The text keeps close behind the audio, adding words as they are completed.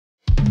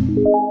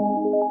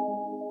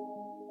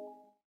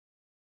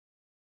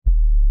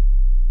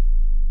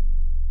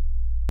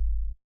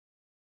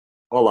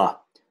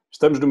Olá,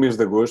 estamos no mês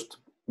de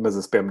agosto, mas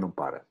a SPEM não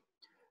para.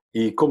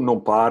 E como não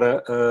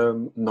para,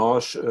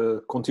 nós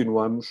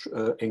continuamos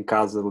em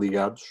casa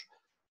ligados,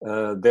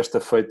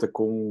 desta feita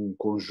com um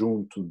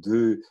conjunto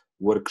de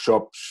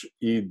workshops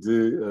e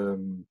de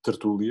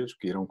tertúlias,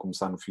 que irão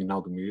começar no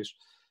final do mês,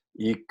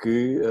 e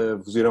que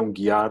vos irão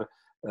guiar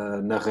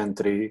na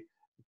rentrée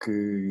que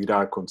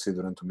irá acontecer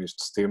durante o mês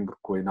de setembro,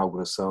 com a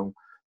inauguração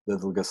da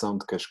delegação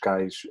de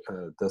Cascais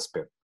da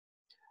SPEM.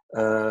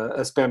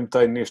 A SPEM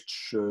tem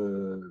nestes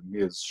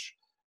meses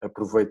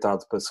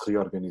aproveitado para se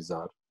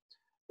reorganizar.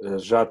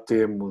 Já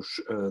temos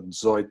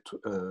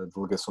 18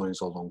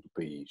 delegações ao longo do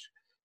país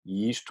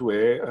e isto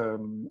é,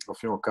 ao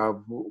fim e ao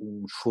cabo,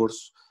 um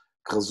esforço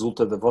que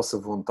resulta da vossa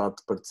vontade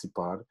de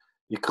participar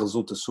e que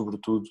resulta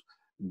sobretudo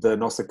da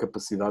nossa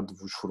capacidade de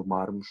vos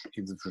formarmos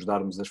e de vos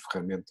darmos as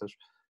ferramentas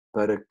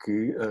para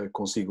que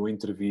consigam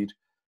intervir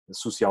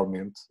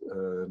socialmente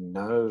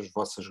nas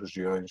vossas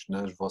regiões,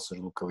 nas vossas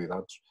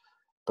localidades,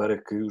 para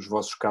que os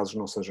vossos casos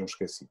não sejam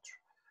esquecidos.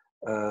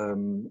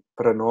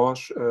 Para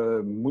nós,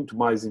 muito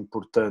mais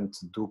importante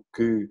do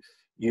que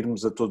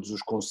irmos a todos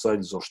os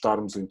conselhos ou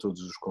estarmos em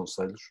todos os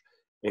conselhos,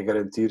 é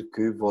garantir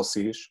que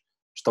vocês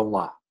estão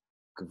lá,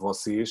 que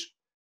vocês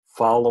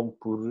falam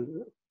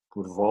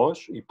por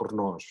vós e por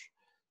nós.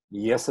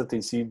 E essa tem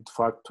sido, de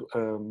facto,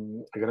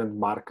 a grande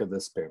marca da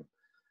SPEM.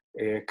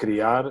 É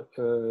criar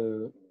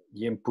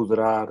e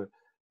empoderar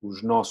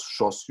os nossos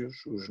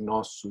sócios, os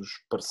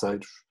nossos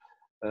parceiros,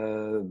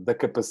 da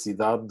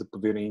capacidade de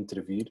poderem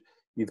intervir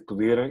e de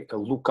poderem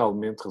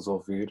localmente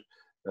resolver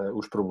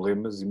os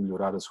problemas e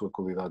melhorar a sua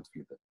qualidade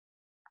de vida.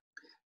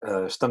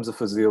 Estamos a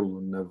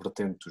fazê-lo na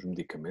vertente dos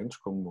medicamentos,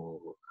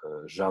 como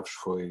já vos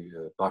foi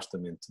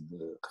bastante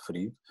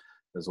referido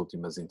nas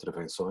últimas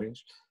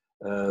intervenções.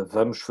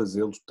 Vamos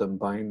fazê-lo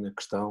também na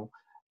questão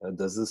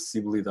das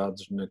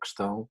acessibilidades, na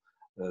questão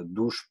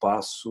do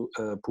espaço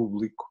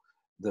público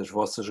das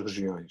vossas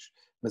regiões.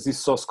 Mas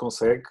isso só se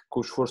consegue com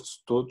o esforço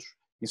de todos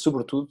e,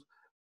 sobretudo,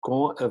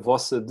 com a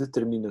vossa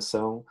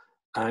determinação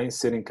em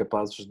serem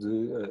capazes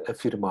de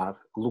afirmar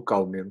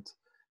localmente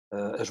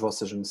as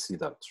vossas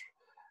necessidades.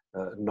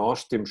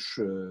 Nós temos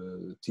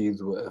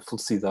tido a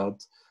felicidade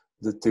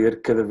de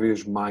ter cada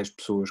vez mais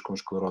pessoas com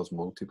esclerose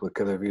múltipla,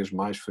 cada vez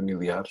mais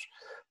familiares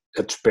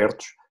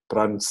despertos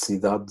para a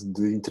necessidade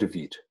de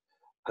intervir.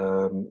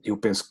 Eu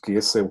penso que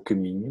esse é o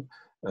caminho.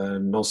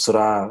 Não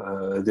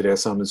será a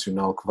Direção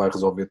Nacional que vai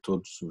resolver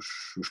todos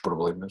os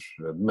problemas,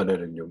 de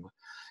maneira nenhuma.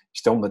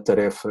 Isto é uma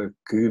tarefa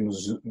que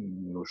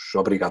nos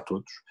obriga a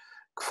todos,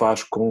 que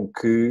faz com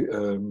que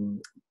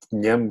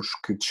tenhamos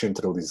que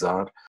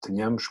descentralizar,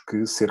 tenhamos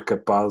que ser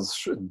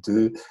capazes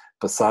de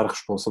passar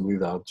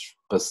responsabilidades,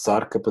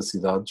 passar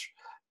capacidades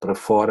para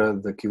fora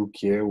daquilo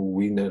que é o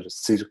inner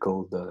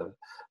circle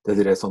da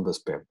direção da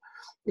SPEM.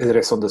 A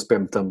direção da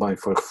SPEM também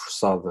foi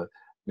reforçada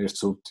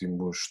nestes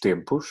últimos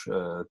tempos.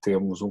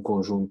 Temos um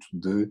conjunto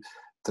de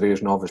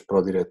 3 novas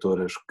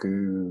pró-diretoras que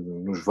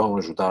nos vão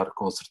ajudar,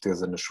 com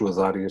certeza, nas suas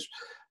áreas,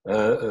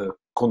 a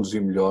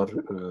conduzir melhor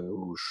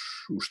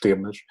os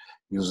temas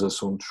e os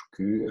assuntos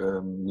que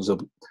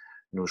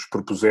nos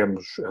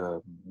propusemos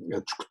a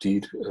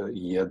discutir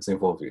e a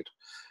desenvolver.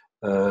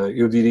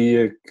 Eu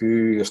diria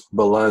que este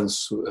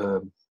balanço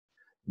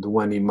de 1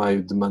 ano e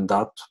meio de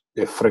mandato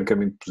é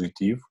francamente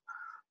positivo.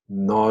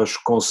 Nós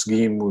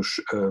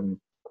conseguimos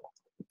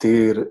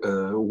ter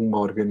uma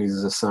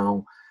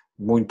organização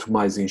muito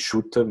mais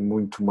enxuta,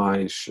 muito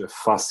mais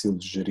fácil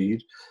de gerir,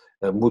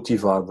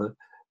 motivada,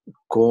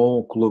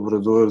 com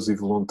colaboradores e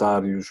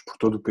voluntários por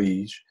todo o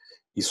país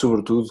e,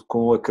 sobretudo,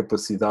 com a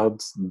capacidade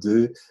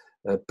de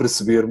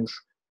percebermos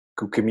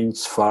que o caminho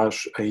se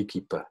faz em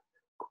equipa,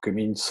 que o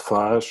caminho se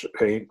faz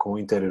com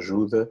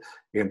interajuda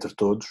entre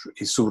todos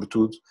e,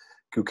 sobretudo,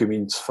 que o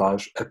caminho se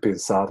faz a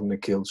pensar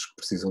naqueles que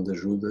precisam de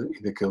ajuda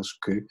e daqueles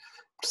que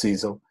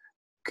precisam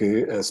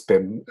que a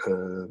SPEM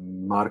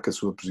marque a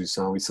sua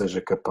posição e seja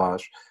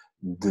capaz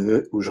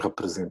de os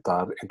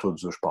representar em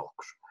todos os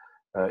palcos.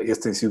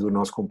 Esse tem sido o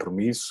nosso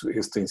compromisso,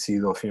 esse tem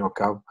sido, ao fim e ao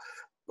cabo,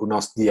 o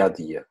nosso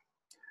dia-a-dia.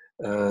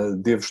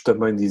 Devo-vos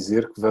também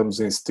dizer que vamos,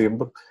 em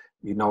setembro,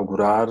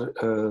 inaugurar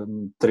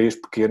 3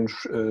 pequenos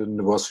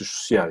negócios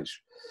sociais.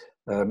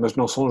 Mas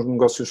não são os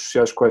negócios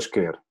sociais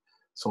quaisquer,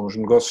 são os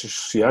negócios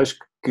sociais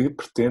que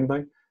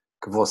pretendem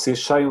que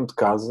vocês saiam de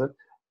casa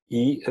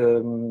e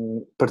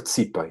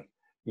participem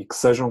e que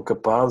sejam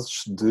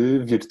capazes de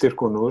vir ter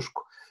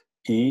connosco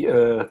e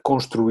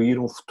construir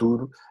um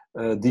futuro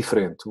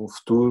diferente, um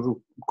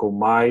futuro com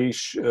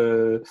mais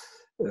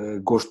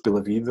gosto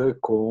pela vida,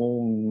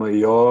 com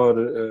maior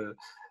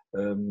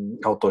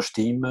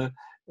autoestima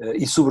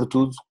e,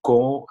 sobretudo,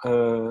 com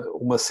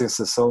uma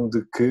sensação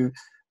de que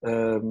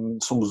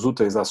somos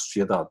úteis à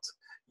sociedade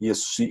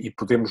e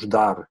podemos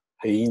dar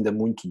ainda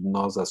muito de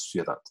nós à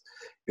sociedade.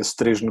 Esses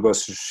 3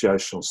 negócios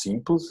sociais são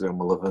simples: é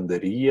uma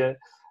lavandaria,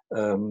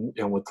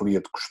 é um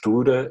ateliê de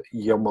costura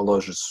e é uma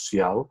loja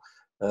social.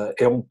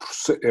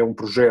 É um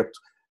projeto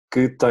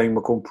que tem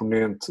uma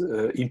componente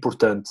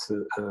importante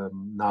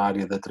na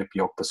área da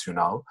terapia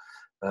ocupacional.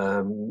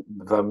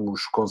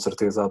 Vamos, com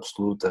certeza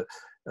absoluta,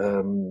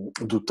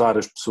 dotar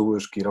as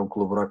pessoas que irão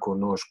colaborar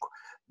connosco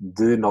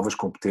de novas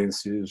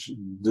competências,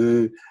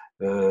 de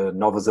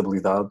novas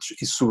habilidades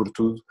e,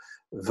 sobretudo,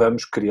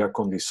 vamos criar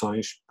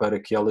condições para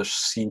que elas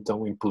se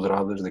sintam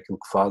empoderadas daquilo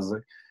que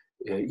fazem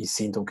e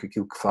sintam que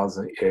aquilo que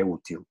fazem é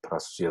útil para a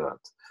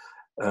sociedade.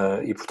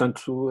 E,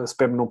 portanto, a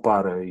SPEM não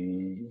para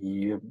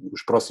e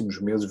os próximos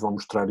meses vão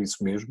mostrar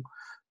isso mesmo,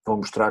 vão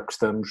mostrar que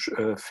estamos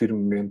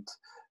firmemente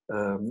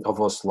ao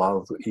vosso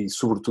lado e,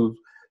 sobretudo,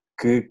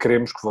 que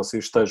queremos que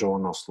vocês estejam ao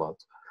nosso lado.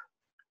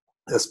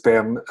 A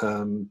SPEM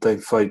tem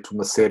feito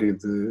uma série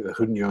de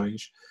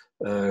reuniões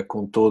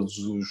com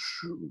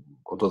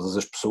todas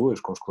as pessoas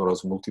com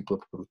esclerose múltipla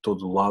por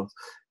todo o lado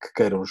que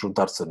queiram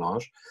juntar-se a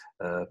nós.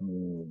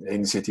 A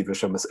iniciativa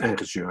chama-se Em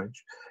Regiões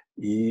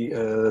e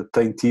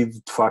tem tido,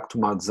 de facto,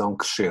 uma adesão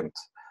crescente.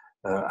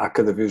 Há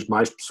cada vez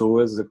mais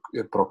pessoas a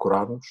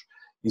procurar-nos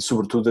e,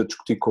 sobretudo, a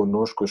discutir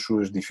connosco as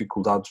suas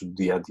dificuldades do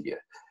dia-a-dia.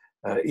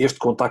 Este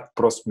contacto de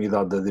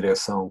proximidade da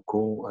direção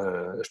com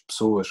as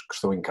pessoas que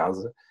estão em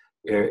casa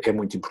é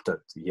muito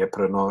importante e é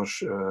para nós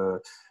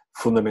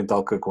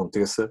fundamental que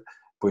aconteça,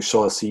 pois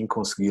só assim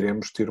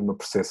conseguiremos ter uma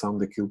percepção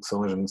daquilo que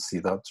são as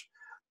necessidades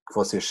que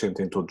vocês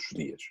sentem todos os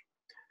dias.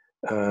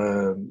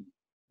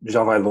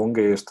 Já vai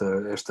longa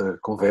esta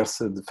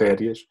conversa de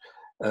férias.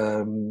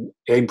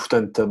 É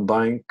importante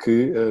também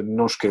que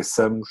não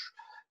esqueçamos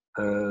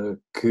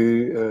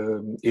que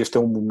este é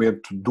um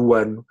momento do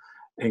ano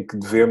em que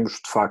devemos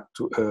de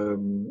facto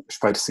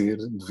espairecer,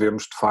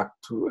 devemos de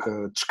facto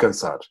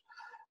descansar.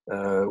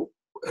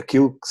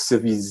 Aquilo que se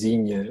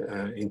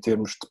avizinha em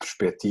termos de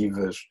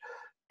perspectivas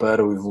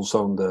para a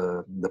evolução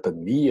da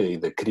pandemia e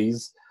da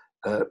crise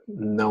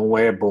não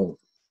é bom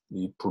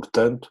e,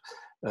 portanto,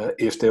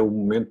 este é o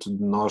momento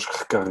de nós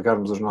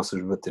recarregarmos as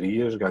nossas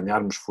baterias,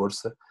 ganharmos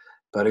força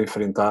para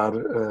enfrentar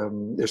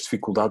as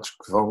dificuldades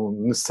que vão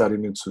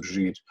necessariamente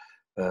surgir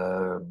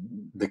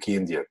daqui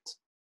em diante.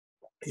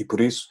 E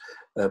por isso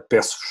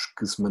peço-vos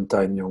que se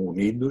mantenham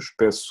unidos,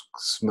 peço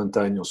que se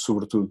mantenham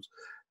sobretudo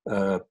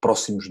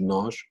próximos de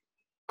nós,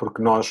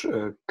 porque nós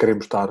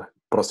queremos estar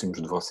próximos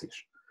de vocês.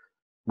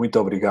 Muito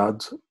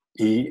obrigado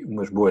e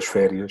umas boas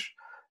férias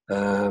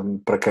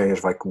para quem as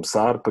vai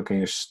começar, para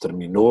quem as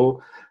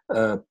terminou,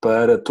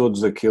 para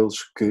todos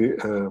aqueles que,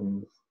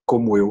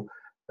 como eu,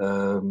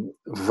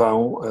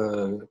 vão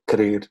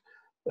querer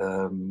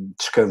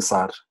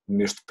descansar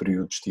neste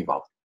período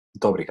estival.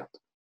 Muito obrigado.